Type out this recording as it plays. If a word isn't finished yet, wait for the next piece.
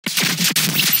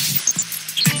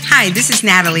Hi, this is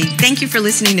Natalie. Thank you for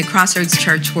listening to Crossroads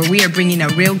Church, where we are bringing a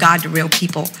real God to real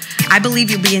people. I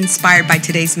believe you'll be inspired by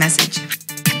today's message.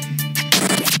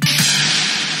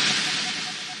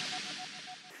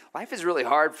 Life is really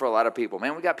hard for a lot of people,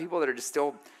 man. We got people that are just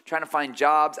still trying to find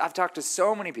jobs. I've talked to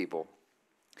so many people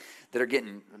that are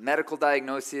getting medical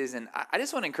diagnoses, and I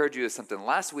just want to encourage you with something.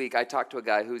 Last week, I talked to a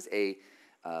guy who's a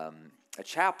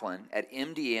chaplain at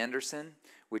MD Anderson,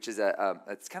 which is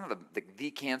it's kind of the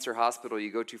cancer hospital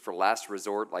you go to for last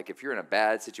resort. Like if you're in a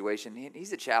bad situation,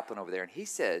 he's a chaplain over there, and he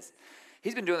says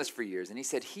he's been doing this for years, and he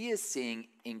said he is seeing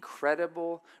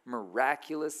incredible,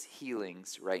 miraculous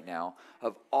healings right now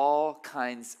of all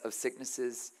kinds of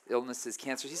sicknesses, illnesses,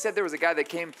 cancers. He said there was a guy that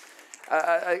came,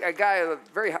 a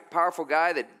very powerful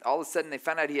guy, that all of a sudden they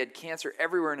found out he had cancer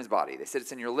everywhere in his body. They said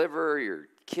it's in your liver, your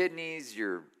kidneys,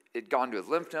 it gone to his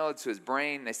lymph nodes, to his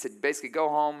brain. They said, basically, go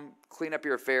home, clean up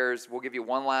your affairs. We'll give you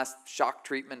one last shock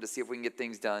treatment to see if we can get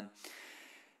things done.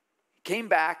 Came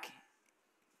back.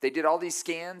 They did all these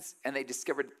scans, and they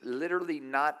discovered literally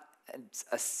not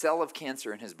a cell of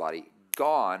cancer in his body,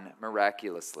 gone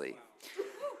miraculously.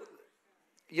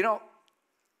 You know,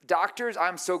 doctors,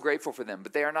 I'm so grateful for them,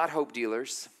 but they are not hope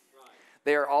dealers.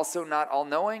 They are also not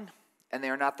all-knowing, and they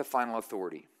are not the final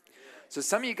authority. So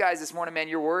some of you guys this morning, man,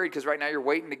 you're worried because right now you're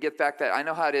waiting to get back that. I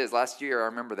know how it is. Last year, I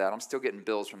remember that. I'm still getting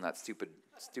bills from that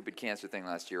stupid cancer thing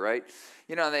last year, right?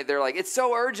 You know, and they're like, it's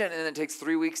so urgent, and then it takes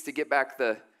 3 weeks to get back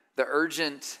the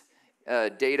urgent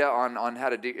data on how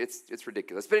to do. It's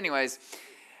ridiculous. But anyways,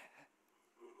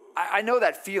 I know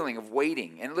that feeling of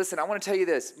waiting. And listen, I want to tell you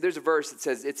this. There's a verse that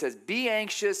says, be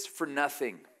anxious for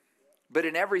nothing, but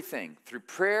in everything, through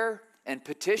prayer and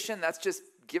petition. That's just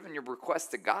giving your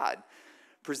request to God.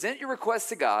 Present your request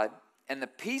to God, and the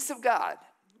peace of God,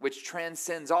 which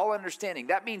transcends all understanding.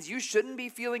 That means you shouldn't be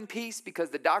feeling peace because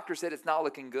the doctor said it's not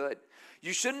looking good.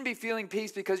 You shouldn't be feeling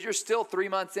peace because you're still 3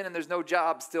 months in and there's no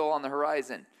job still on the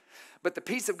horizon. But the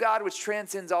peace of God, which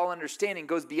transcends all understanding,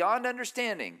 goes beyond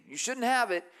understanding. You shouldn't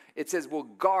have it. It says, will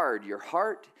guard your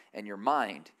heart and your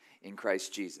mind in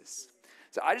Christ Jesus.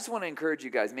 So I just want to encourage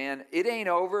you guys, man, it ain't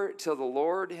over till the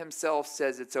Lord himself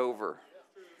says it's over.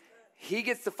 He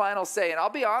gets the final say. And I'll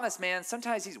be honest, man,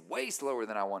 sometimes he's way slower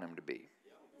than I want him to be.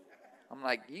 I'm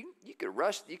like, you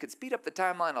could speed up the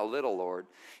timeline a little, Lord.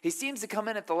 He seems to come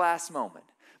in at the last moment,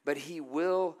 but he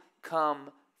will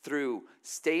come through.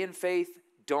 Stay in faith.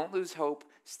 Don't lose hope.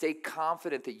 Stay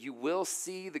confident that you will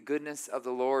see the goodness of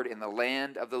the Lord in the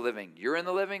land of the living. You're in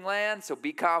the living land, so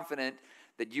be confident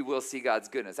that you will see God's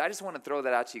goodness. I just want to throw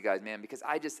that out to you guys, man, because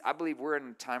I believe we're in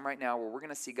a time right now where we're going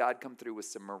to see God come through with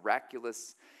some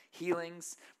miraculous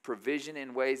healings, provision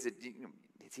in ways that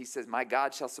he says, my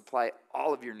God shall supply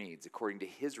all of your needs according to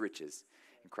his riches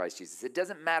in Christ Jesus. It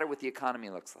doesn't matter what the economy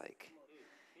looks like.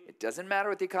 It doesn't matter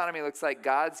what the economy looks like.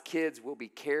 God's kids will be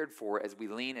cared for as we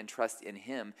lean and trust in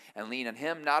him and lean on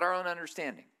him, not our own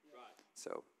understanding.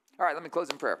 So, all right, let me close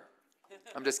in prayer.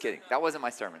 I'm just kidding. That wasn't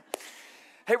my sermon.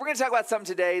 Hey, we're going to talk about something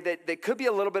today that could be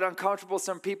a little bit uncomfortable.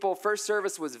 Some people, first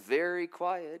service was very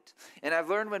quiet. And I've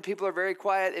learned when people are very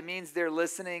quiet, it means they're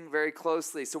listening very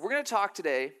closely. So we're going to talk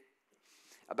today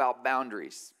about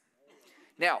boundaries.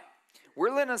 Now,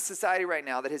 we're in a society right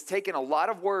now that has taken a lot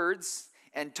of words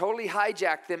and totally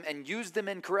hijacked them and used them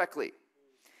incorrectly.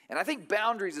 And I think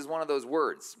boundaries is one of those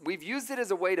words. We've used it as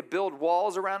a way to build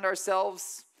walls around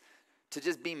ourselves, to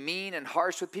just be mean and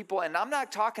harsh with people. And I'm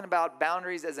not talking about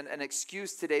boundaries as an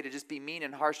excuse today to just be mean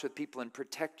and harsh with people and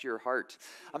protect your heart.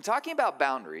 I'm talking about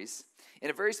boundaries in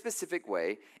a very specific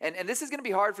way. And this is going to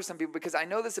be hard for some people because I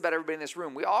know this about everybody in this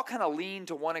room. We all kind of lean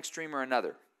to one extreme or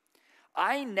another.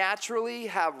 I naturally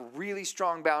have really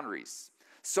strong boundaries.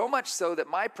 So much so that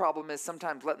my problem is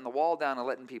sometimes letting the wall down and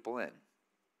letting people in.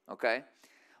 Okay?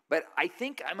 But I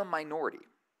think I'm a minority.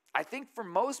 I think for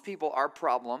most people, our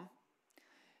problem,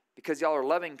 because y'all are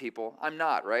loving people, I'm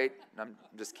not, right? I'm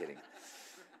just kidding.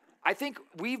 I think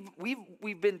we've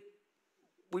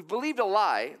believed a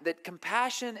lie that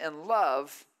compassion and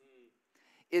love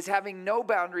is having no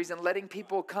boundaries and letting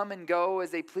people come and go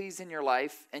as they please in your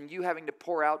life and you having to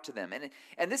pour out to them.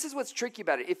 And this is what's tricky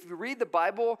about it. If you read the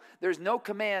Bible, there's no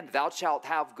command, thou shalt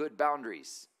have good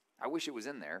boundaries. I wish it was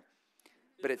in there,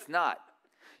 but it's not.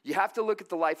 You have to look at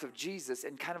the life of Jesus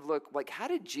and kind of look like, how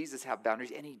did Jesus have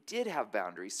boundaries? And he did have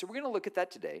boundaries. So we're going to look at that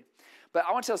today. But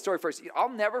I want to tell a story first. I'll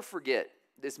never forget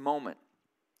this moment.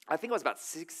 I think I was about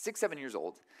 7 years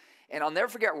old. And I'll never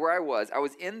forget where I was. I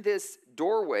was in this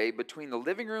doorway between the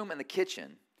living room and the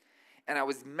kitchen. And I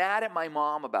was mad at my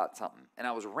mom about something. And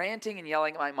I was ranting and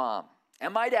yelling at my mom.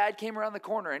 And my dad came around the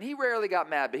corner. And he rarely got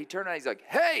mad. But he turned around and he's like,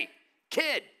 hey,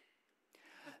 kid,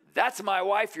 that's my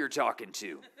wife you're talking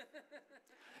to.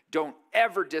 Don't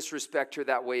ever disrespect her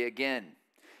that way again,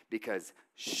 because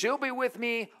she'll be with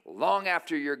me long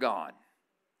after you're gone.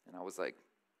 And I was like,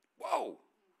 whoa.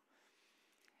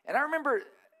 And I remember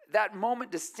that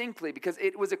moment distinctly because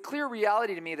it was a clear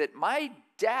reality to me that my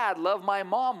dad loved my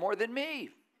mom more than me.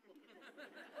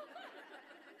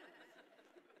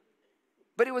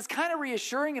 But it was kind of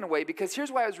reassuring in a way, because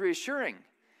here's why it was reassuring.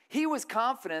 He was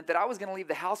confident that I was going to leave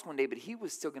the house one day, but he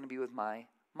was still going to be with my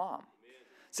mom. Amen.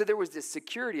 So there was this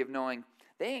security of knowing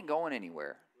they ain't going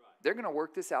anywhere. Right. They're going to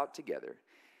work this out together.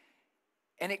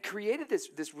 And it created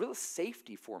this real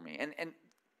safety for me. And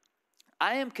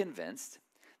I am convinced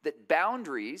that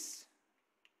boundaries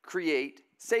create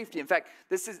safety. In fact,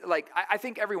 this is like, I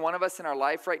think every one of us in our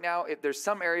life right now, if there's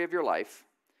some area of your life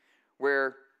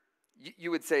where you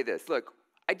would say this, look,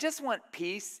 I just want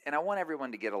peace and I want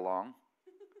everyone to get along.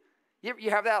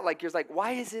 You have that, like, you're like,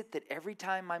 why is it that every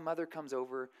time my mother comes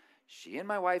over, she and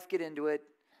my wife get into it,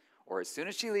 or as soon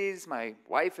as she leaves, my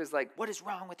wife is like, what is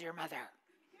wrong with your mother?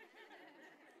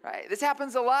 Right? This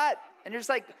happens a lot. And you're just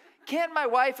like, can't my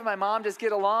wife and my mom just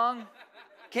get along?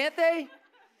 Can't they?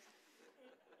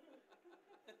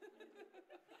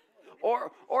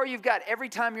 Or you've got every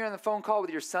time you're on the phone call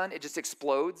with your son, it just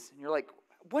explodes. And you're like,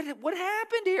 what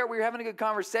happened here? We were having a good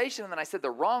conversation, and then I said the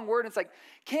wrong word. And it's like,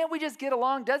 can't we just get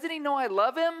along? Doesn't he know I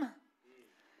love him?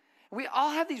 We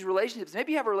all have these relationships.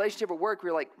 Maybe you have a relationship at work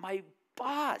where you're like, my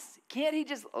boss, can't he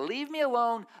just leave me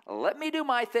alone? Let me do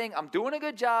my thing. I'm doing a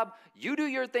good job. You do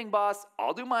your thing, boss.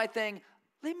 I'll do my thing.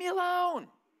 Leave me alone.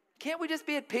 Can't we just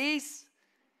be at peace?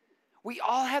 We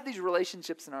all have these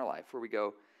relationships in our life where we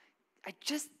go, I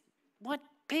just want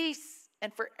peace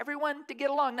and for everyone to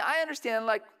get along. Now, I understand,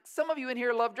 like, some of you in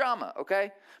here love drama,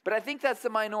 okay? But I think that's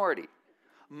the minority.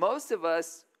 Most of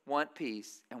us want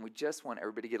peace, and we just want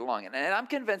everybody to get along. And I'm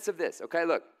convinced of this, okay?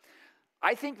 Look,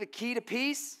 I think the key to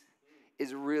peace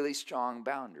is really strong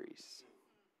boundaries.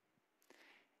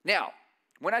 Now,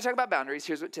 when I talk about boundaries,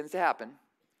 here's what tends to happen.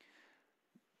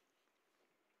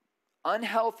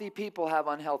 Unhealthy people have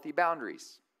unhealthy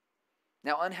boundaries.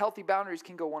 Now, unhealthy boundaries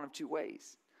can go one of two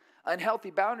ways. Unhealthy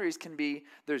boundaries can be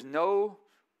there's no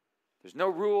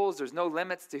rules, there's no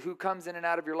limits to who comes in and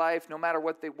out of your life, no matter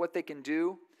what they can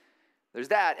do. There's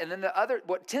that. And then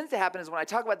what tends to happen is when I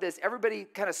talk about this, everybody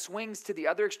kind of swings to the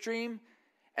other extreme,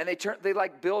 and they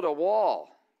like build a wall.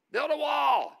 Build a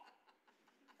wall.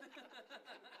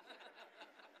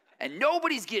 And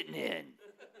nobody's getting in.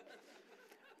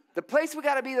 The place we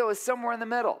got to be, though, is somewhere in the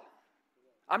middle.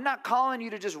 I'm not calling you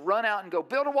to just run out and go,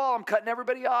 build a wall, I'm cutting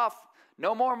everybody off.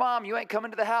 No more, Mom, you ain't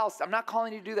coming to the house. I'm not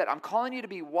calling you to do that. I'm calling you to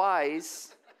be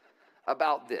wise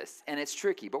about this. And it's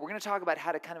tricky, but we're going to talk about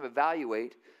how to kind of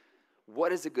evaluate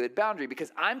what is a good boundary,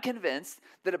 because I'm convinced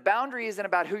that a boundary isn't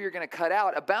about who you're going to cut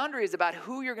out. A boundary is about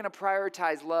who you're going to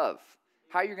prioritize love,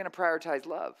 how you're going to prioritize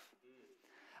love.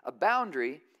 A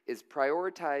boundary is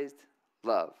prioritized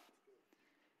love.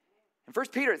 In 1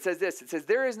 Peter, it says this. It says,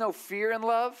 there is no fear in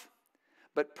love,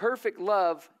 but perfect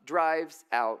love drives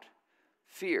out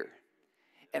fear.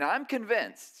 And I'm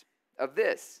convinced of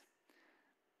this,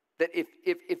 that if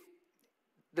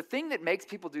the thing that makes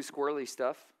people do squirrely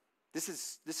stuff, this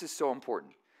is so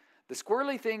important. The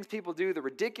squirrely things people do, the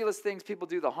ridiculous things people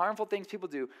do, the harmful things people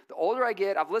do, the older I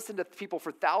get, I've listened to people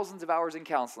for thousands of hours in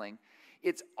counseling,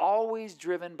 it's always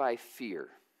driven by fear.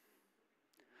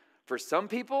 For some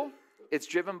people, it's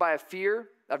driven by a fear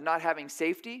of not having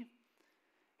safety.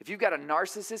 If you've got a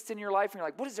narcissist in your life and you're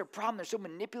like, what is their problem? They're so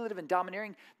manipulative and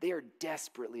domineering. They are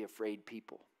desperately afraid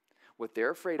people. What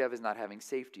they're afraid of is not having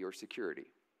safety or security.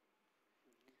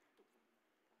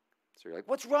 So you're like,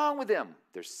 what's wrong with them?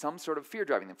 There's some sort of fear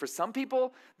driving them. For some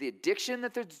people, the addiction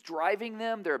that's driving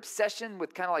them, their obsession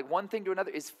with kind of like one thing to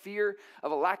another, is fear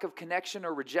of a lack of connection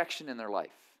or rejection in their life.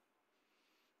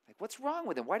 Like, what's wrong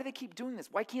with them? Why do they keep doing this?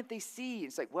 Why can't they see?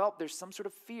 It's like, well, there's some sort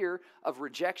of fear of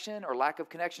rejection or lack of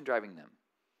connection driving them.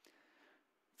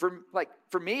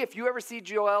 For me, if you ever see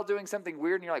Joelle doing something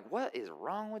weird and you're like, what is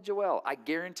wrong with Joelle? I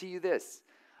guarantee you this.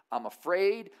 I'm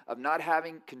afraid of not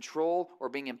having control or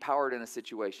being empowered in a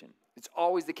situation. It's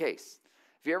always the case.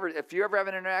 If you ever have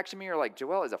an interaction with me, you're like,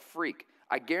 Joelle is a freak.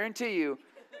 I guarantee you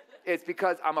it's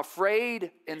because I'm afraid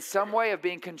in some way of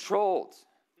being controlled.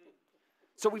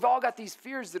 So we've all got these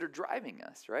fears that are driving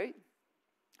us, right?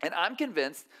 And I'm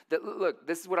convinced that, look,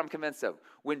 this is what I'm convinced of.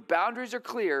 When boundaries are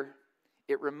clear,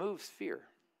 it removes fear.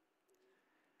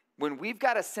 When we've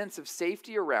got a sense of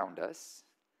safety around us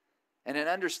and an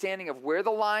understanding of where the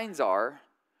lines are,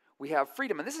 we have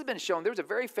freedom. And this has been shown. There was a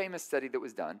very famous study that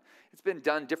was done. It's been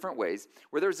done different ways,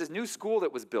 where there was this new school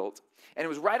that was built, and it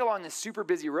was right along this super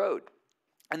busy road.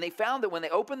 And they found that when they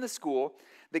opened the school,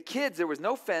 the kids, there was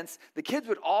no fence, the kids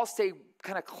would all stay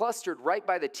kind of clustered right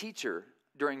by the teacher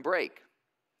during break,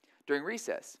 during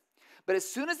recess. But as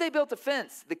soon as they built a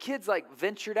fence, the kids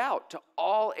ventured out to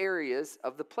all areas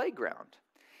of the playground.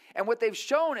 And what they've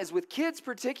shown is with kids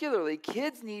particularly,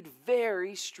 kids need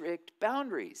very strict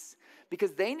boundaries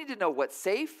because they need to know what's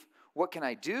safe, what can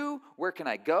I do, where can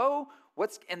I go,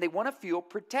 and they want to feel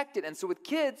protected. And so with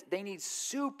kids, they need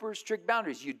super strict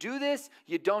boundaries. You do this,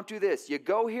 you don't do this. You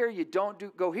go here, you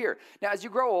don't go here. Now, as you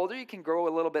grow older, you can grow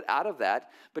a little bit out of that.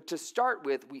 But to start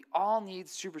with, we all need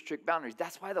super strict boundaries.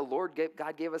 That's why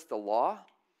God gave us the law.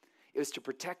 It was to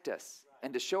protect us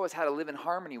and to show us how to live in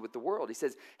harmony with the world. He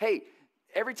says, hey,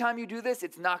 every time you do this,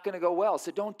 it's not going to go well.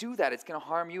 So don't do that. It's going to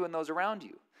harm you and those around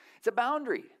you. It's a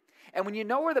boundary. And when you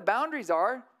know where the boundaries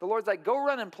are, the Lord's like, go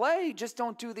run and play. Just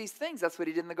don't do these things. That's what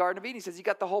he did in the Garden of Eden. He says, you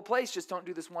got the whole place. Just don't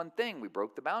do this one thing. We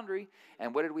broke the boundary.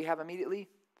 And what did we have immediately?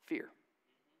 Fear.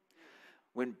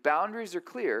 When boundaries are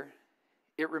clear,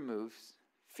 it removes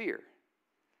fear.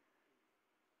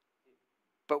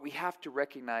 But we have to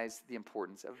recognize the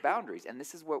importance of boundaries. And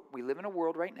this is what we live in a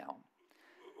world right now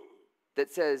that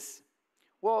says,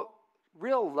 well,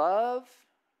 real love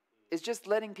is just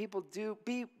letting people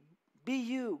be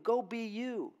you, go be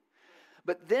you.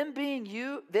 But them being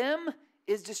you, them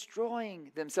is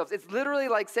destroying themselves. It's literally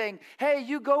like saying, hey,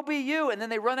 you go be you. And then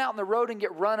they run out on the road and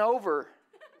get run over.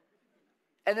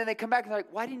 And then they come back and they're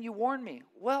like, why didn't you warn me?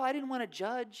 Well, I didn't want to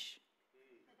judge.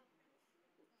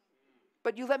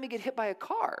 But you let me get hit by a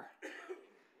car.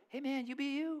 Hey, man, you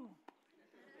be you.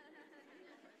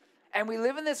 And we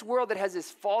live in this world that has this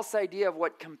false idea of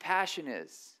what compassion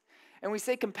is. And we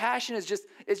say compassion is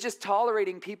just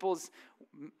tolerating people's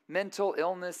mental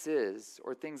illnesses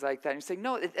or things like that. And you say,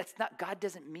 no, that's not, God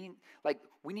doesn't mean,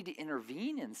 we need to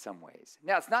intervene in some ways.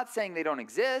 Now, it's not saying they don't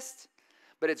exist,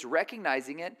 but it's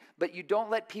recognizing it. But you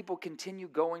don't let people continue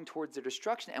going towards their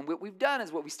destruction. And what we've done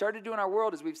is what we started to do in our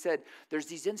world is we've said, there's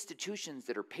these institutions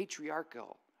that are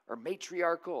patriarchal or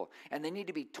matriarchal, and they need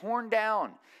to be torn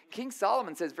down. King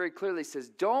Solomon says very clearly, says,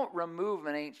 don't remove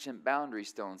an ancient boundary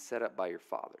stone set up by your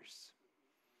fathers.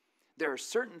 There are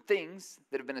certain things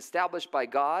that have been established by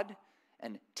God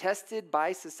and tested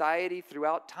by society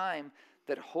throughout time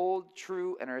that hold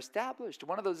true and are established.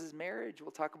 One of those is marriage.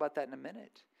 We'll talk about that in a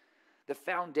minute. The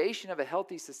foundation of a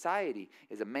healthy society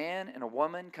is a man and a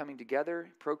woman coming together,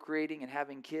 procreating and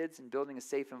having kids and building a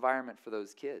safe environment for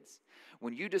those kids.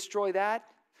 When you destroy that,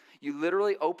 you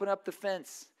literally open up the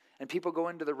fence and people go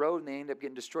into the road and they end up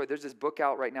getting destroyed. There's this book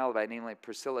out right now by a name like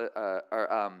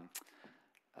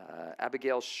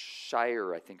Abigail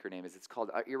Shire, I think her name is. It's called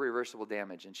Irreversible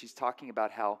Damage. And she's talking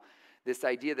about how this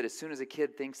idea that as soon as a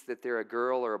kid thinks that they're a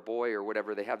girl or a boy or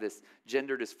whatever, they have this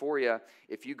gender dysphoria.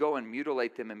 If you go and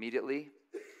mutilate them immediately,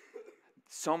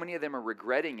 so many of them are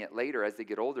regretting it later as they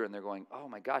get older and they're going, oh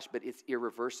my gosh, but it's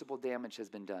irreversible damage has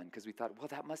been done. Because we thought, well,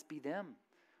 that must be them.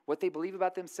 What they believe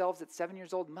about themselves at 7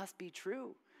 years old must be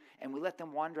true. And we let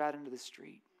them wander out into the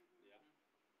street.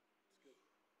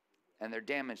 And they're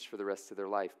damaged for the rest of their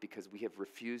life because we have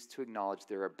refused to acknowledge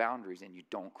there are boundaries and you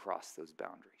don't cross those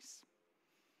boundaries.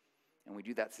 And we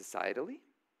do that societally,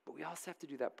 but we also have to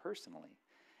do that personally.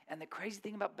 And the crazy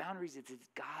thing about boundaries is it's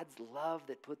God's love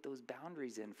that put those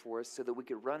boundaries in for us so that we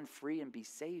could run free and be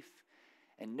safe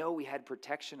and know we had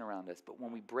protection around us. But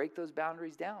when we break those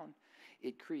boundaries down,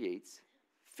 it creates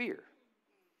fear.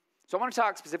 So I want to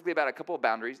talk specifically about a couple of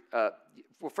boundaries.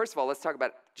 Well, first of all, let's talk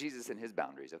about Jesus and his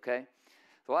boundaries, okay?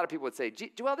 So a lot of people would say,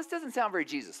 well, this doesn't sound very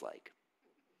Jesus-like.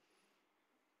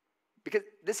 Because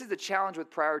this is the challenge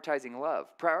with prioritizing love.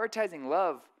 Prioritizing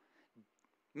love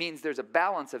means there's a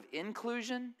balance of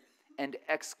inclusion and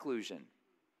exclusion.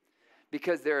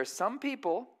 Because there are some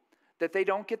people that they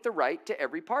don't get the right to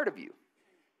every part of you.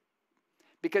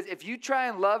 Because if you try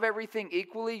and love everything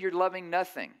equally, you're loving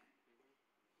nothing.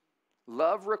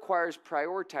 Love requires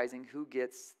prioritizing who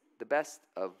gets the best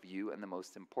of you and the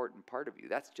most important part of you.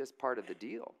 That's just part of the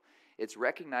deal. It's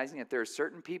recognizing that there are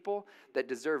certain people that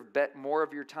deserve more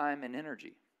of your time and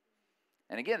energy.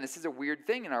 And again, this is a weird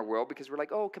thing in our world because we're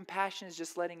like, oh, compassion is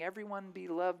just letting everyone be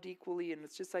loved equally. And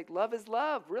it's just like, love is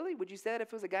love. Really? Would you say that if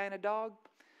it was a guy and a dog?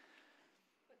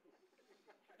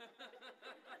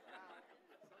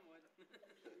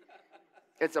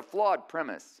 It's a flawed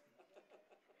premise.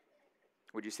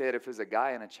 Would you say that if it was a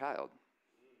guy and a child?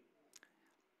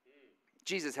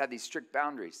 Jesus had these strict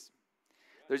boundaries.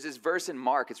 There's this verse in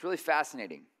Mark. It's really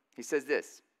fascinating. He says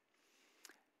this.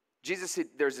 Jesus,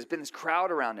 there's been this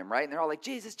crowd around him, right? And they're all like,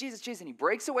 Jesus, Jesus, Jesus. And he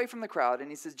breaks away from the crowd. And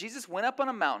he says, Jesus went up on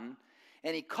a mountain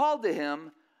and he called to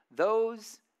him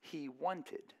those he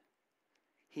wanted.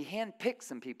 he handpicked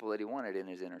some people that he wanted in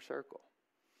his inner circle.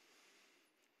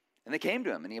 And they came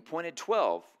to him, and he appointed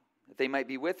 12 that they might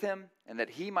be with him and that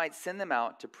he might send them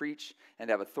out to preach and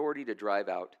have authority to drive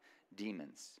out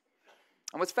demons.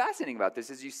 And what's fascinating about this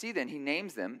is you see then he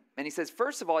names them, and he says,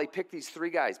 first of all, he picked these 3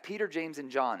 guys, Peter, James, and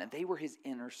John, and they were his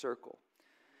inner circle.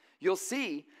 You'll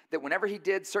see that whenever he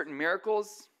did certain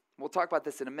miracles, we'll talk about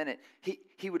this in a minute,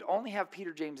 he would only have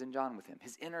Peter, James, and John with him,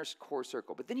 his inner core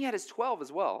circle. But then he had his 12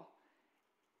 as well,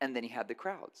 and then he had the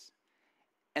crowds.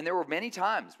 And there were many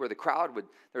times where the crowd would,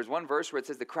 there's one verse where it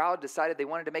says the crowd decided they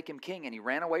wanted to make him king, and he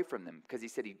ran away from them because he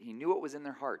said he knew what was in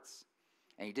their hearts,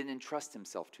 and he didn't entrust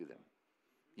himself to them.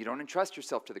 You don't entrust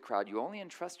yourself to the crowd. You only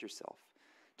entrust yourself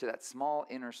to that small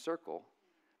inner circle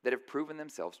that have proven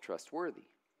themselves trustworthy.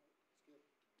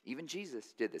 Even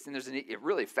Jesus did this. And there's a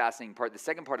really fascinating part. The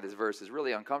second part of this verse is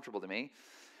really uncomfortable to me.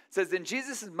 It says, then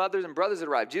Jesus' mothers and brothers had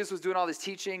arrived. Jesus was doing all this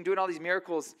teaching, doing all these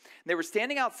miracles. And they were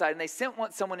standing outside, and they sent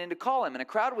someone in to call him. And a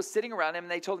crowd was sitting around him,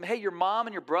 and they told him, hey, your mom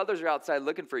and your brothers are outside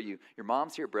looking for you. Your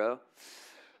mom's here, bro.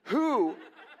 Who?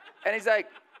 And he's like,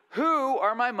 who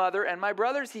are my mother and my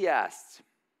brothers, he asked.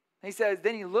 And he says,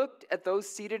 then he looked at those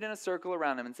seated in a circle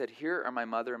around him and said, here are my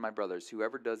mother and my brothers.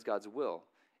 Whoever does God's will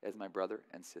as my brother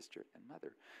and sister and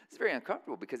mother. It's very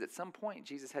uncomfortable because at some point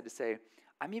Jesus had to say,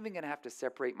 I'm even going to have to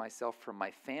separate myself from my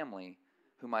family,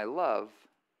 whom I love,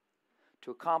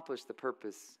 to accomplish the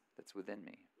purpose that's within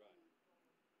me.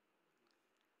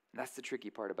 And that's the tricky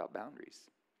part about boundaries.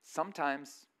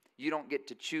 Sometimes you don't get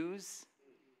to choose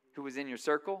who is in your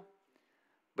circle,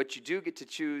 but you do get to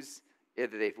choose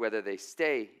whether they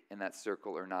stay in that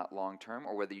circle or not long term,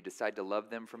 or whether you decide to love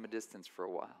them from a distance for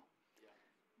a while.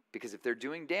 Because if they're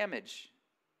doing damage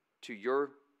to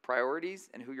your priorities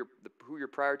and who you're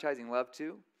prioritizing love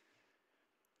to,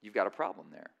 you've got a problem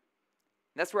there.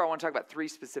 And that's where I want to talk about 3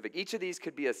 specific. Each of these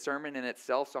could be a sermon in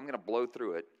itself, so I'm going to blow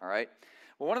through it, all right?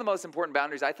 Well, one of the most important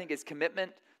boundaries, I think, is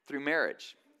commitment through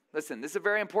marriage. Listen, this is a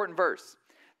very important verse.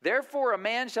 Therefore, a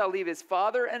man shall leave his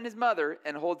father and his mother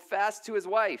and hold fast to his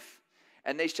wife,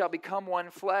 and they shall become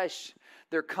one flesh.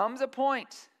 There comes a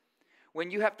point when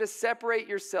you have to separate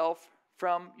yourself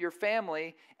from your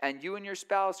family, and you and your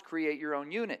spouse create your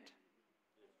own unit.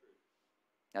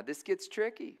 Now, this gets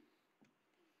tricky.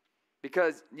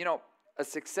 Because, a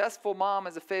successful mom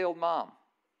is a failed mom.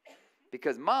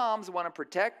 Because moms want to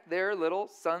protect their little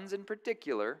sons in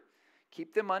particular,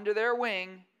 keep them under their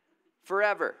wing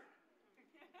forever.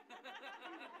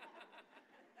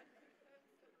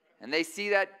 And they see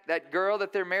that girl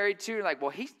that they're married to, and like,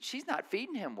 well, she's not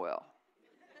feeding him well.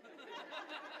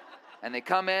 And they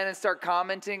come in and start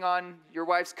commenting on your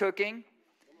wife's cooking.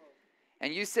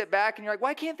 And you sit back and you're like,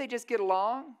 why can't they just get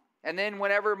along? And then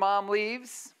whenever mom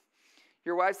leaves,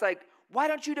 your wife's like, why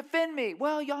don't you defend me?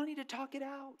 Well, y'all need to talk it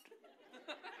out.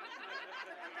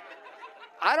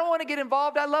 I don't want to get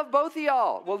involved. I love both of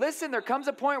y'all. Well, listen, there comes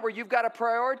a point where you've got to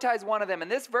prioritize one of them.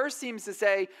 And this verse seems to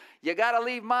say, you got to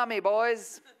leave mommy,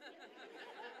 boys.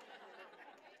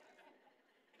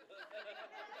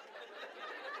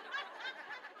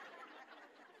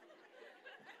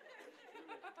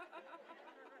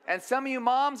 And some of you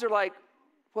moms are like,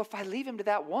 well, if I leave him to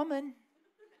that woman,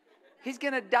 he's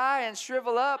going to die and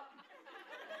shrivel up.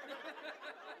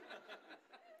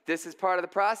 This is part of the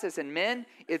process. And men,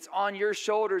 it's on your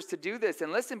shoulders to do this.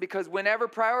 And listen, because whenever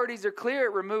priorities are clear,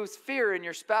 it removes fear in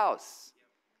your spouse.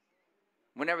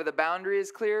 Whenever the boundary is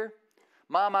clear,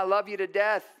 Mom, I love you to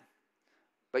death,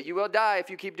 but you will die if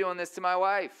you keep doing this to my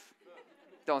wife.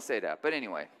 Don't say that, but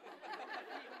anyway.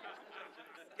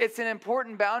 It's an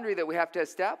important boundary that we have to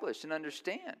establish and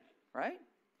understand, right?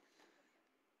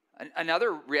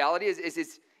 Another reality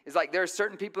is like there are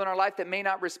certain people in our life that may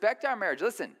not respect our marriage.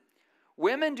 Listen,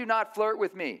 women do not flirt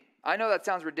with me. I know that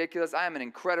sounds ridiculous. I am an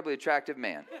incredibly attractive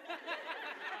man.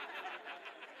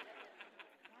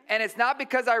 And it's not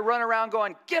because I run around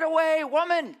going, get away,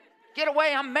 woman, get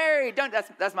away, I'm married.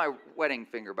 That's my wedding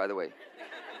finger, by the way.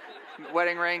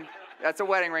 Wedding ring. That's a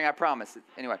wedding ring, I promise.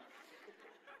 Anyway.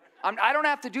 I don't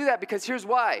have to do that because here's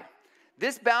why.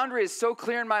 This boundary is so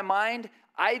clear in my mind,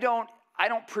 I don't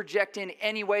project in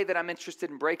any way that I'm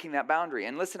interested in breaking that boundary.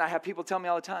 And listen, I have people tell me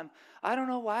all the time, I don't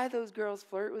know why those girls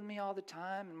flirt with me all the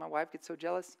time and my wife gets so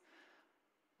jealous.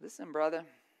 Listen, brother,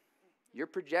 you're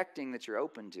projecting that you're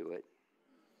open to it.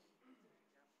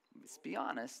 Let's be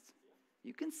honest.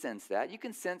 You can sense that. You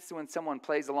can sense when someone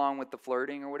plays along with the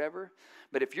flirting or whatever.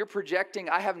 But if you're projecting,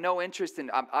 I have no interest in,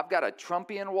 I've got a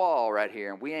Trumpian wall right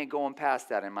here, and we ain't going past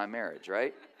that in my marriage,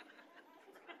 right?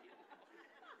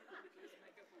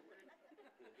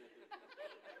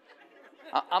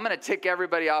 I'm going to tick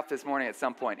everybody off this morning at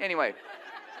some point. Anyway.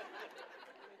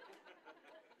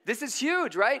 This is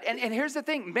huge, right? And here's the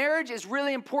thing. Marriage is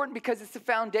really important because it's the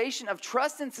foundation of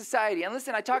trust in society. And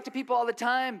listen, I talk to people all the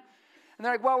time. And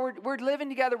they're like, well, we're living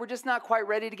together. We're just not quite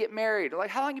ready to get married. They're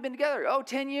like, how long have you been together? Oh,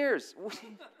 10 years.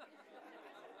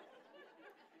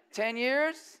 10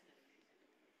 years?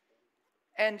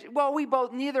 And, well,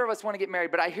 neither of us want to get married.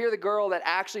 But I hear the girl that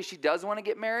actually she does want to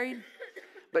get married.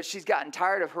 But she's gotten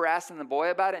tired of harassing the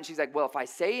boy about it. And she's like, well, if I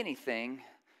say anything,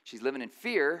 she's living in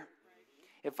fear.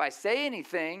 If I say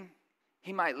anything,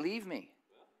 he might leave me.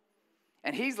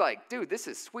 And he's like, dude, this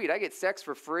is sweet. I get sex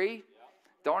for free.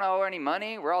 Don't owe any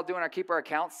money. We're all keep our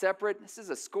accounts separate. This is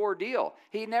a score deal.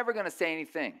 He's never going to say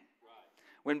anything.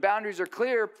 When boundaries are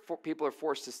clear, people are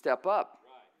forced to step up.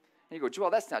 And you go, Joel,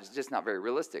 that's just not very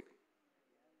realistic.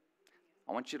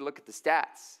 I want you to look at the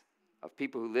stats of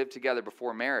people who live together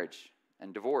before marriage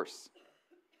and divorce.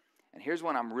 And here's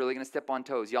one I'm really going to step on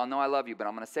toes. Y'all know I love you, but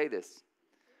I'm going to say this.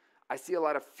 I see a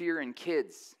lot of fear in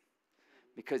kids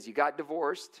because you got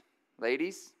divorced.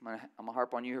 Ladies, I'm going to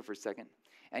harp on you here for a second.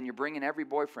 And you're bringing every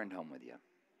boyfriend home with you.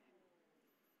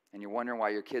 And you're wondering why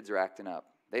your kids are acting up.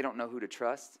 They don't know who to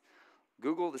trust.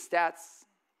 Google the stats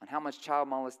on how much child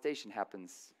molestation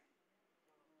happens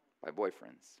by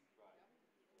boyfriends.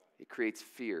 It creates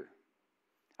fear.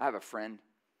 I have a friend.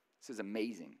 This is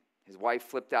amazing. His wife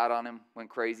flipped out on him, went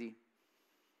crazy.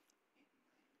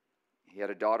 He had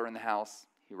a daughter in the house.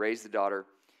 He raised the daughter.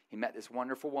 He met this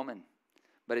wonderful woman.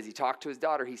 But as he talked to his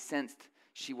daughter, he sensed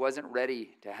she wasn't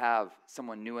ready to have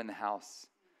someone new in the house.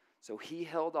 So he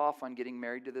held off on getting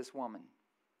married to this woman.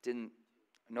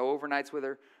 No overnights with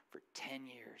her for 10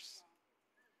 years.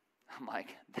 I'm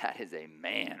like, that is a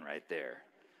man right there.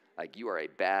 Like, you are a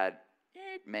bad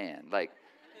man. Like,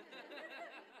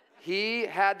 he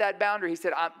had that boundary. He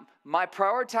said, my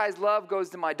prioritized love goes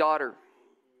to my daughter.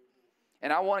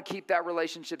 And I want to keep that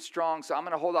relationship strong, so I'm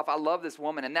going to hold off. I love this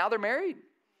woman. And now they're married.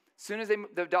 As soon as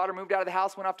the daughter moved out of the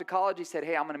house, went off to college, he said,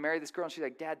 hey, I'm going to marry this girl. And she's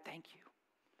like, Dad, thank you.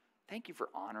 Thank you for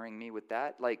honoring me with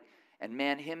that. And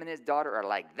man, him and his daughter are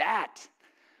like that.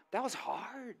 That was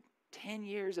hard. 10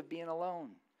 years of being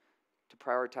alone to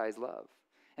prioritize love.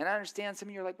 And I understand some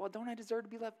of you are like, well, don't I deserve to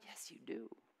be loved? Yes, you do.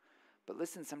 But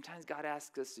listen, sometimes God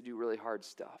asks us to do really hard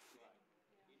stuff.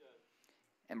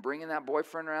 And bringing that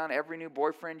boyfriend around, every new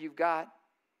boyfriend you've got,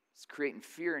 is creating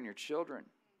fear in your children.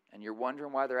 And you're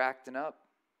wondering why they're acting up.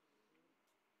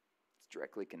 It's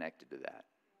directly connected to that.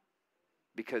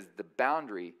 Because the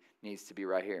boundary needs to be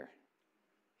right here.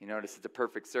 You notice it's a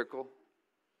perfect circle?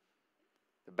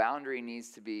 The boundary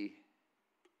needs to be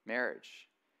marriage.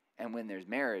 And when there's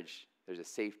marriage, there's a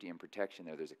safety and protection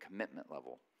there. There's a commitment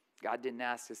level. God didn't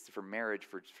ask us for marriage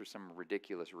for some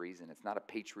ridiculous reason. It's not a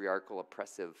patriarchal,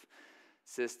 oppressive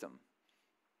system.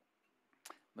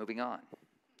 Moving on.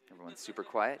 Everyone's super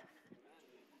quiet.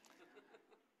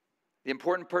 The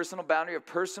important personal boundary of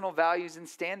personal values and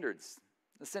standards.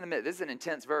 Listen a minute. This is an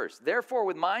intense verse. Therefore,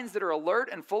 with minds that are alert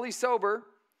and fully sober,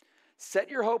 set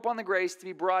your hope on the grace to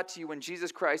be brought to you when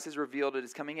Jesus Christ is revealed at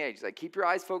his coming age. Like, keep your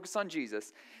eyes focused on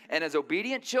Jesus. And as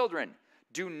obedient children,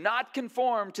 do not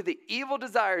conform to the evil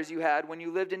desires you had when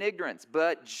you lived in ignorance.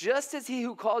 But just as he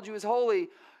who called you is holy,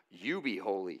 you be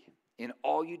holy in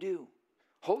all you do.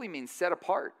 Holy means set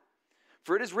apart.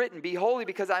 For it is written, be holy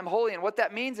because I'm holy. And what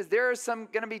that means is there are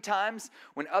going to be times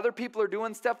when other people are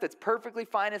doing stuff that's perfectly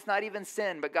fine. It's not even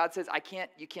sin. But God says,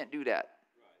 you can't do that.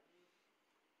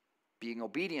 Being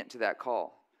obedient to that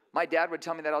call. My dad would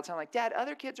tell me that all the time. Like, Dad,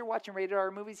 other kids are watching rated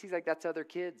R movies. He's like, that's other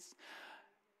kids.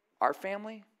 Our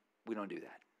family, we don't do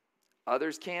that.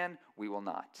 Others can, we will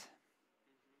not.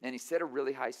 And he set a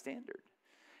really high standard.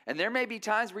 And there may be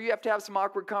times where you have to have some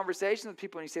awkward conversations with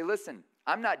people and you say, listen,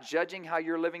 I'm not judging how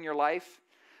you're living your life,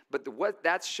 but what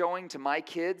that's showing to my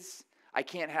kids, I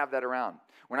can't have that around.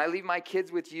 When I leave my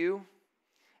kids with you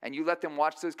and you let them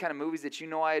watch those kind of movies that you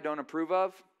know I don't approve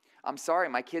of, I'm sorry,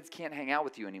 my kids can't hang out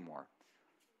with you anymore.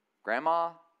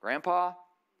 Grandma, Grandpa,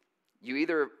 you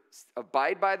either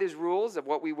abide by these rules of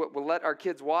what we will let our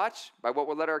kids watch, by what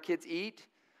we'll let our kids eat,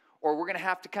 or we're going to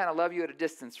have to kind of love you at a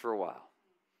distance for a while.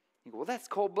 You go, well, that's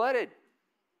cold-blooded.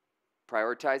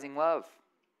 Prioritizing love.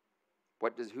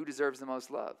 Who deserves the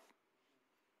most love?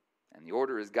 And the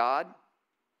order is God,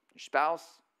 your spouse,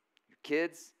 your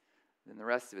kids, then the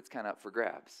rest of it's kind of up for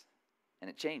grabs.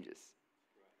 And it changes.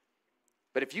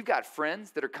 But if you've got friends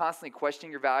that are constantly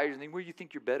questioning your values and think, well, you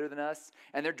think you're better than us,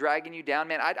 and they're dragging you down,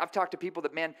 man, I've talked to people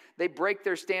that, man, they break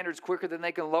their standards quicker than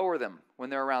they can lower them when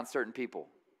they're around certain people.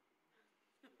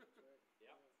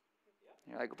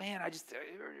 You're like, man,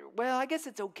 I guess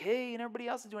it's okay, and everybody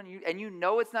else is doing it. And you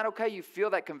know it's not okay. You feel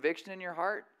that conviction in your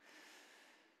heart.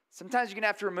 Sometimes you're going to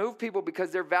have to remove people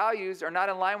because their values are not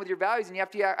in line with your values, and you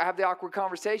have to have the awkward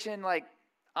conversation like,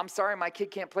 I'm sorry, my kid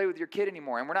can't play with your kid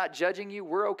anymore, and we're not judging you.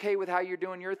 We're okay with how you're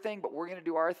doing your thing, but we're going to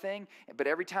do our thing. But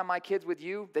every time my kid's with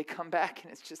you, they come back,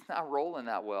 and it's just not rolling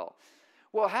that well.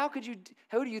 Well, how do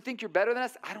you think you're better than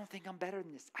us? I don't think I'm better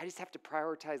than this. I just have to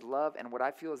prioritize love and what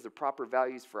I feel is the proper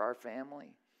values for our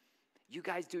family. You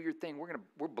guys do your thing.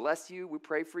 We'll bless you. We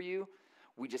pray for you.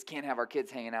 We just can't have our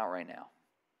kids hanging out right now.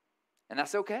 And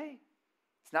that's okay.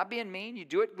 It's not being mean. You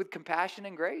do it with compassion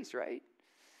and grace, right?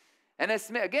 And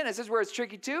again, this is where it's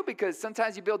tricky too, because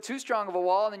sometimes you build too strong of a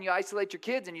wall and then you isolate your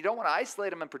kids, and you don't want to isolate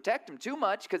them and protect them too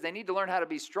much because they need to learn how to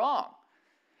be strong.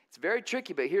 It's very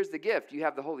tricky, but here's the gift. You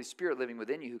have the Holy Spirit living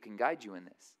within you who can guide you in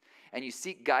this. And you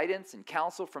seek guidance and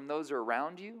counsel from those who are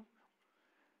around you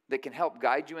that can help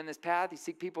guide you in this path. You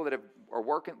seek people that are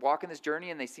walking this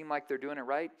journey and they seem like they're doing it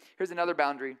right. Here's another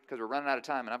boundary, because we're running out of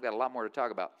time and I've got a lot more to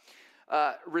talk about.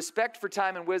 Respect for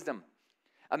time and wisdom.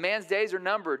 A man's days are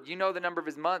numbered. You know the number of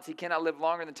his months. He cannot live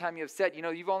longer than the time you have set. You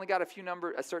know you've only got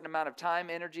a certain amount of time,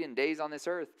 energy, and days on this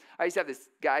earth. I used to have this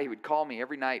guy who would call me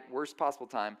every night, worst possible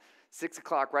time, 6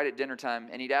 o'clock, right at dinner time,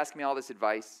 and he'd ask me all this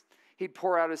advice. He'd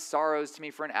pour out his sorrows to me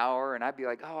for an hour, and I'd be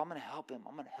like, oh, I'm going to help him.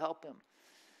 I'm going to help him.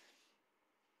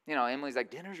 You know, Emily's like,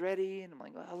 dinner's ready. And I'm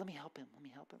like, well, let me help him.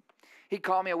 He'd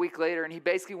call me a week later, and he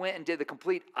basically went and did the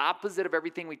complete opposite of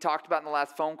everything we talked about in the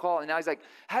last phone call. And now he's like,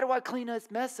 how do I clean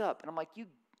this mess up? And I'm like,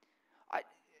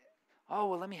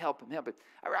 well, let me help him.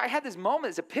 I had this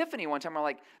moment, this epiphany one time. I'm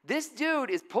like, this dude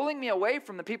is pulling me away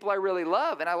from the people I really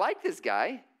love, and I like this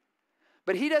guy,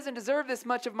 but he doesn't deserve this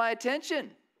much of my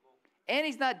attention. And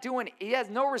he has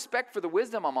no respect for the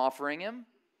wisdom I'm offering him.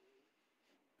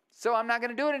 So I'm not going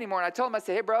to do it anymore. And I told him, I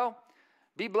said, hey, bro,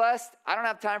 be blessed. I don't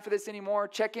have time for this anymore.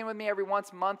 Check in with me every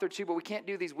once a month or two, but we can't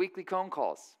do these weekly phone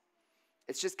calls.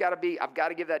 It's just got to be, I've got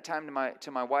to give that time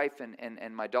to my wife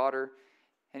and my daughter.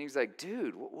 And he was like,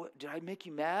 dude, what did I make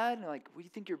you mad? And like, what do you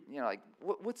think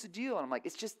what's the deal? And I'm like,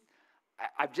 it's just,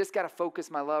 I've just got to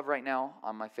focus my love right now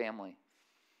on my family.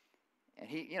 And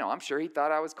he, I'm sure he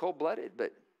thought I was cold-blooded,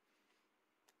 but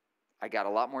I got a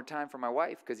lot more time for my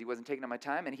wife because he wasn't taking up my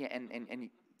time, and he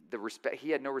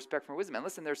had no respect for my wisdom. And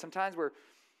listen, there's some times where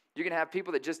you're going to have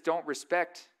people that just don't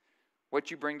respect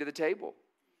what you bring to the table.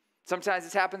 Sometimes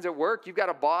this happens at work. You've got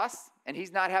a boss, and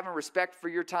he's not having respect for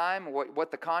your time,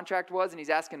 what the contract was, and he's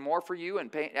asking more for you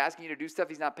and asking you to do stuff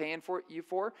he's not paying for you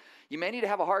for. You may need to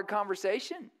have a hard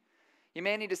conversation. You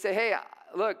may need to say, hey,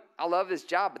 look, I love this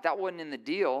job, but that wasn't in the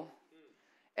deal.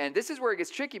 And this is where it gets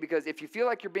tricky, because if you feel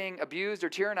like you're being abused or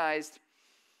tyrannized,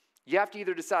 you have to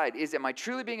either decide, am I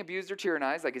truly being abused or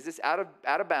tyrannized? Like, is this out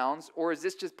of bounds, or is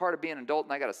this just part of being an adult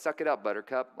and I got to suck it up,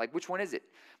 buttercup? Like, which one is it?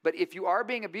 But if you are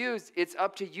being abused, it's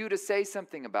up to you to say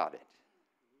something about it.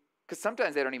 Because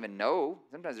sometimes they don't even know.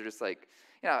 Sometimes they're just like,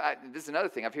 this is another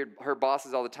thing. I've heard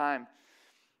bosses all the time.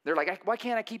 They're like, why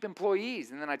can't I keep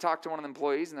employees? And then I talk to one of the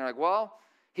employees, and they're like, well,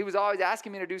 he was always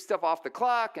asking me to do stuff off the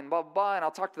clock and blah, blah, blah. And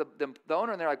I'll talk to the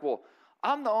owner, and they're like, well,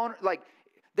 I'm the owner. Like,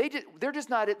 they're just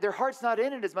not, their heart's not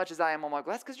in it as much as I am. I'm like,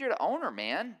 well, that's because you're the owner,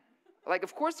 man. Like,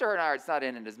 of course their heart's not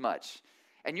in it as much.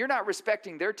 And you're not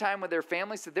respecting their time with their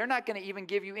family, so they're not going to even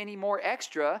give you any more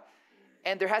extra.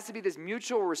 And there has to be this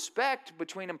mutual respect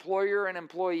between employer and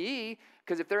employee,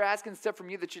 because if they're asking stuff from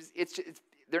you that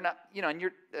they're not, and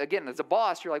you're, again, as a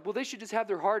boss, you're like, well, they should just have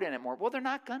their heart in it more. Well, they're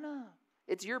not gonna.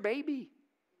 It's your baby.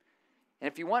 And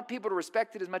if you want people to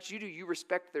respect it as much as you do, you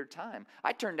respect their time.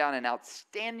 I turned down an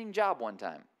outstanding job one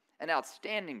time. An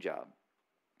outstanding job.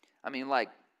 I mean, like,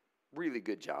 really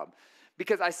good job.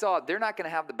 Because I saw they're not going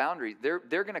to have the boundaries. They're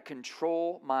going to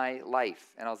control my life.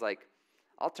 And I was like,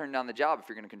 I'll turn down the job if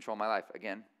you're going to control my life.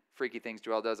 Again, freaky things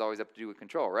Joel does always have to do with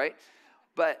control, right?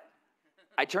 But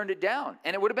I turned it down.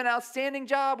 And it would have been an outstanding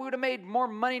job. We would have made more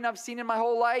money than I've seen in my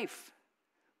whole life.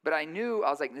 But I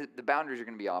was like, the boundaries are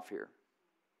going to be off here.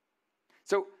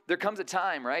 So there comes a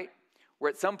time, right, where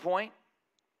at some point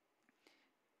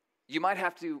you might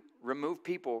have to remove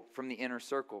people from the inner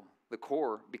circle, the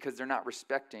core, because they're not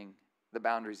respecting the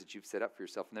boundaries that you've set up for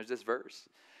yourself. And there's this verse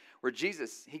where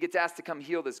Jesus, he gets asked to come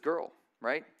heal this girl,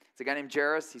 right? It's a guy named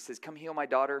Jairus. He says, come heal my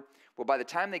daughter. Well, by the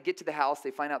time they get to the house,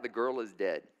 they find out the girl is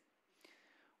dead.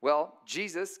 Well,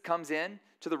 Jesus comes in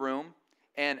to the room,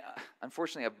 and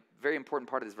unfortunately, a very important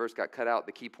part of this verse got cut out,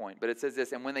 the key point. But it says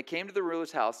this, and when they came to the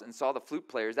ruler's house and saw the flute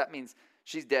players, that means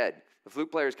she's dead. The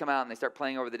flute players come out and they start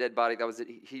playing over the dead body. That was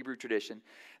the Hebrew tradition.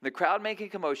 And the crowd making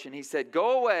commotion, he said,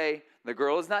 go away. The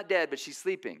girl is not dead, but she's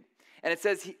sleeping. And it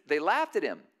says they laughed at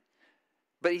him.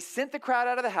 But he sent the crowd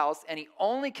out of the house, and he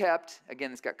only kept,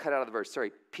 again, this got cut out of the verse,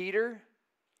 Peter,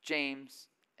 James,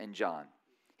 and John.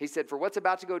 He said, for what's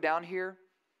about to go down here,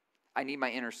 I need my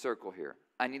inner circle here.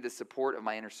 I need the support of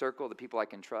my inner circle, the people I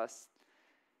can trust.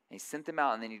 And he sent them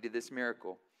out, and then he did this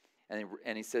miracle.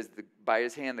 And he says, by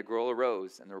his hand, the girl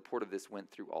arose, and the report of this went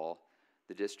through all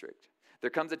the district. There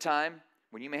comes a time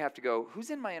when you may have to go, who's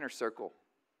in my inner circle?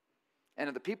 And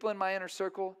are the people in my inner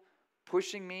circle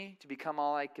pushing me to become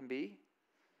all I can be?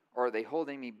 Or are they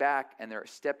holding me back, and they're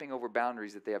stepping over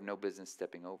boundaries that they have no business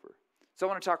stepping over? So I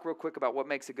want to talk real quick about what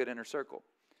makes a good inner circle.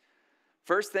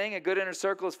 First thing, a good inner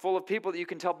circle is full of people that you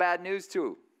can tell bad news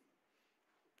to.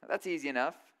 Now, that's easy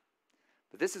enough.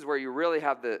 But this is where you really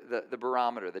have the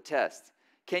barometer, the test.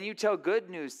 Can you tell good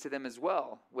news to them as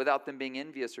well without them being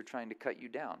envious or trying to cut you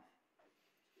down?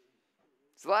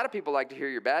 So a lot of people like to hear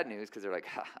your bad news because they're like,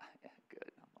 yeah,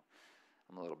 good.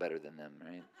 I'm a little better than them,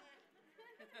 right?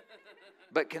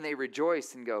 But can they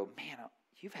rejoice and go, man,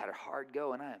 you've had a hard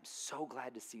go, and I am so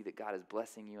glad to see that God is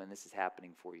blessing you and this is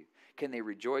happening for you. Can they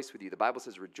rejoice with you? The Bible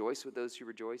says, rejoice with those who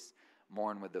rejoice,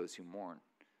 mourn with those who mourn.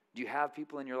 Do you have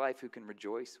people in your life who can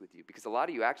rejoice with you? Because a lot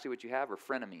of you, actually, what you have are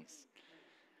frenemies.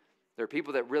 There are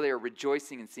people that really are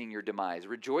rejoicing in seeing your demise,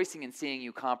 rejoicing in seeing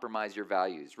you compromise your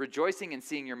values, rejoicing in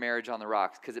seeing your marriage on the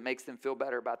rocks because it makes them feel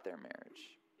better about their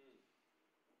marriage.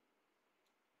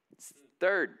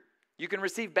 Third, you can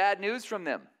receive bad news from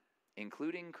them,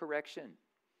 including correction.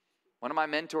 One of my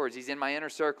mentors, he's in my inner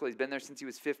circle. He's been there since he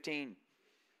was 15.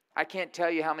 I can't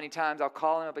tell you how many times I'll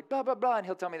call him up like, blah, blah, blah, and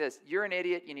he'll tell me this, you're an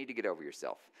idiot, you need to get over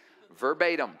yourself.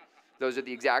 Verbatim. Those are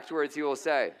the exact words he will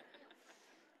say.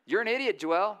 You're an idiot,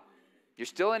 Joel. You're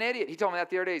still an idiot. He told me that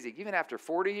the other day. He's like, even after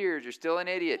 40 years, you're still an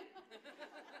idiot.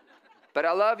 But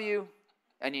I love you,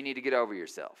 and you need to get over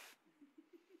yourself.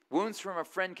 Wounds from a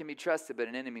friend can be trusted, but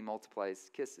an enemy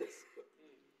multiplies kisses.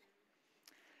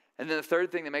 And then the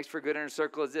third thing that makes for a good inner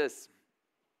circle is this.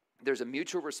 There's a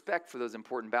mutual respect for those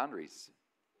important boundaries.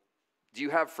 Do you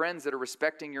have friends that are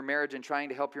respecting your marriage and trying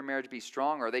to help your marriage be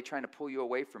strong, or are they trying to pull you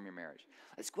away from your marriage?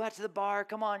 Let's go out to the bar.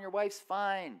 Come on, your wife's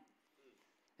fine.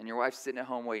 And your wife's sitting at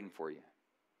home waiting for you,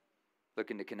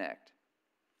 looking to connect.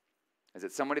 Is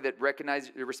it somebody that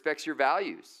respects your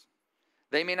values?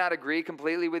 They may not agree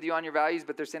completely with you on your values,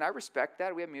 but they're saying, I respect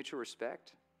that. We have mutual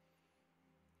respect.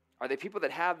 Are they people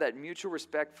that have that mutual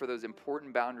respect for those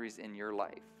important boundaries in your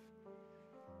life?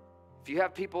 If you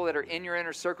have people that are in your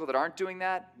inner circle that aren't doing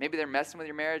that, maybe they're messing with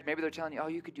your marriage, maybe they're telling you, oh,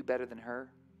 you could do better than her.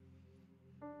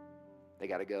 They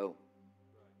got to go.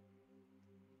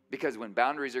 Because when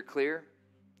boundaries are clear,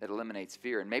 it eliminates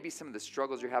fear. And maybe some of the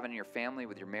struggles you're having in your family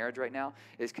with your marriage right now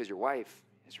is because your wife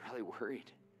is really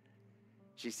worried.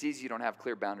 She sees you don't have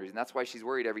clear boundaries, and that's why she's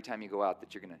worried every time you go out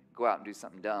that you're going to go out and do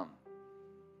something dumb.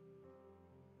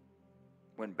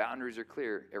 When boundaries are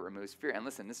clear, it removes fear. And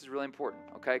listen, this is really important,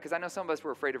 okay? Because I know some of us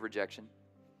were afraid of rejection.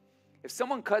 If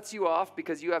someone cuts you off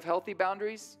because you have healthy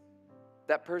boundaries,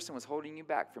 that person was holding you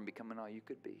back from becoming all you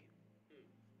could be.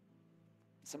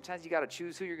 Sometimes you got to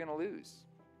choose who you're going to lose.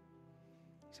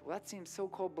 You say, well, that seems so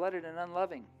cold-blooded and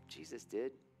unloving. Jesus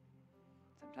did.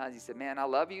 Sometimes he said, man, I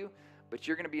love you, but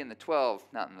you're going to be in the 12,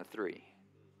 not in the 3.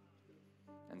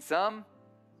 And some,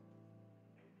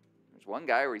 there's one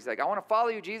guy where he's like, I want to follow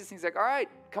you, Jesus. And he's like, all right,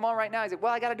 come on right now. He's like,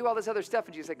 well, I got to do all this other stuff.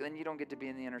 And Jesus is like, then you don't get to be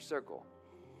in the inner circle.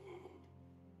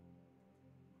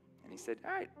 And he said,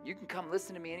 all right, you can come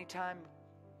listen to me anytime.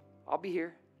 I'll be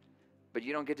here. But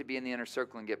you don't get to be in the inner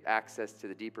circle and get access to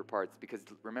the deeper parts because,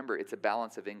 remember, it's a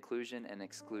balance of inclusion and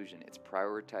exclusion. It's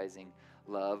prioritizing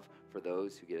love for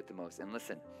those who get it the most. And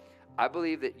listen, I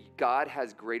believe that God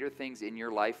has greater things in your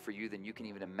life for you than you can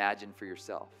even imagine for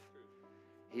yourself.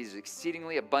 He's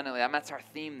exceedingly abundantly, and that's our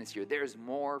theme this year. There's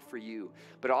more for you.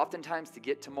 But oftentimes to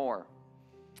get to more,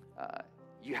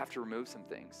 you have to remove some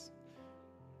things.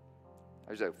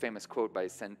 There's a famous quote by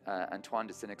Antoine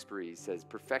de Saint-Exupéry. He says,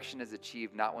 perfection is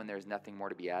achieved not when there's nothing more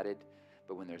to be added,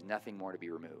 but when there's nothing more to be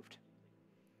removed.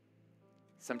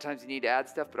 Sometimes you need to add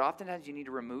stuff, but oftentimes you need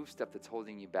to remove stuff that's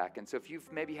holding you back. And so if you've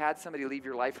maybe had somebody leave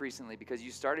your life recently because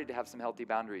you started to have some healthy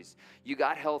boundaries, you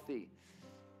got healthy,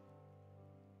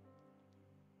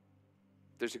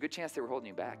 there's a good chance they were holding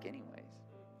you back anyways.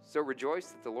 So rejoice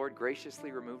that the Lord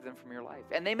graciously removed them from your life.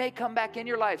 And they may come back in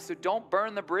your life, so don't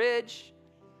burn the bridge.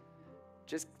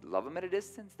 Just love them at a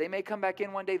distance. They may come back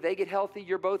in one day. They get healthy.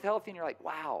 You're both healthy. And you're like,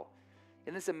 wow,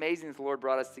 isn't this amazing that the Lord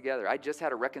brought us together? I just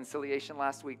had a reconciliation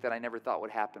last week that I never thought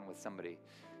would happen with somebody.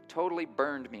 Totally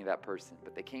burned me, that person.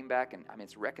 But they came back and,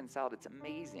 it's reconciled. It's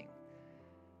amazing.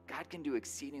 God can do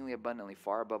exceedingly abundantly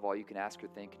far above all you can ask or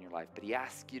think in your life. But he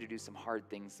asks you to do some hard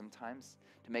things sometimes,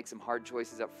 to make some hard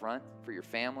choices up front for your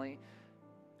family.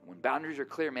 When boundaries are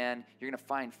clear, man, you're going to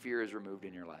find fear is removed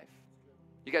in your life.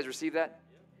 You guys receive that?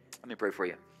 Let me pray for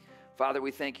you. Father,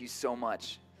 we thank you so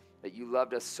much that you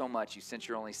loved us so much, you sent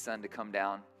your only son to come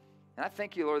down. And I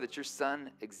thank you, Lord, that your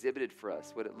son exhibited for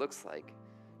us what it looks like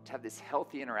to have this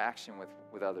healthy interaction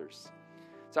with others.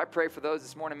 So I pray for those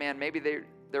this morning, man, maybe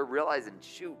they're realizing,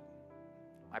 shoot,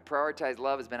 my prioritized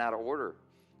love has been out of order.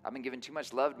 I've been giving too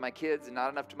much love to my kids and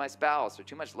not enough to my spouse, or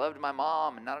too much love to my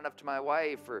mom and not enough to my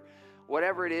wife, or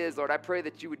whatever it is. Lord, I pray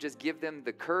that you would just give them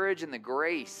the courage and the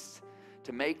grace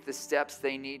to make the steps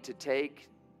they need to take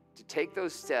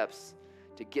those steps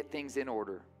to get things in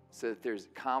order so that there's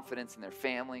confidence in their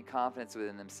family, confidence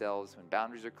within themselves. When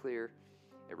boundaries are clear,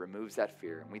 it removes that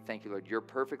fear. And we thank you, Lord, your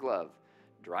perfect love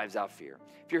drives out fear.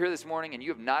 If you're here this morning and you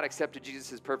have not accepted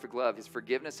Jesus' perfect love, his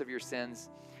forgiveness of your sins,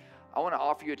 I want to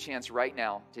offer you a chance right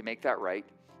now to make that right.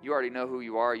 You already know who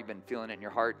you are. You've been feeling it in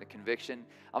your heart, the conviction.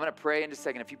 I'm going to pray in just a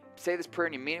second. If you say this prayer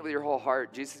and you mean it with your whole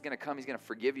heart, Jesus is going to come. He's going to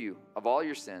forgive you of all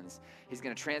your sins. He's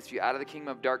going to transfer you out of the kingdom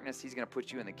of darkness. He's going to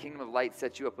put you in the kingdom of light,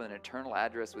 set you up with an eternal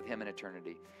address with him in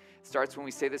eternity. It starts when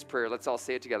we say this prayer. Let's all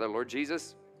say it together. Lord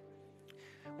Jesus,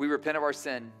 we repent of our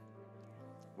sin.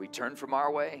 We turn from our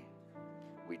way.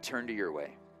 We turn to your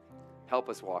way. Help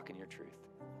us walk in your truth.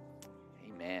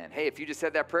 Amen. Hey, if you just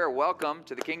said that prayer, welcome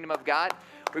to the kingdom of God.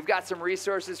 We've got some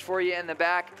resources for you in the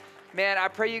back. Man, I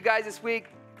pray you guys this week,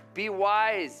 be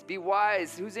wise. Be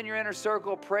wise. Who's in your inner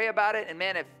circle? Pray about it. And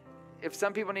man, if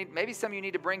some people need, maybe some of you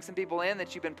need to bring some people in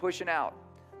that you've been pushing out.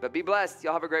 But be blessed.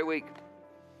 Y'all have a great week.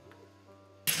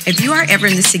 If you are ever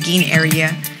in the Seguin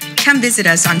area, come visit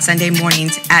us on Sunday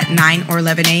mornings at 9 or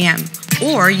 11 a.m.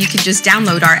 Or you can just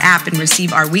download our app and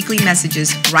receive our weekly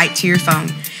messages right to your phone.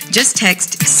 Just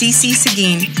text CC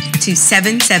Seguin to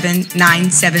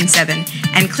 77977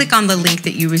 and click on the link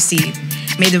that you receive.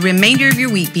 May the remainder of your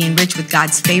week be enriched with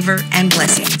God's favor and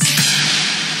blessings.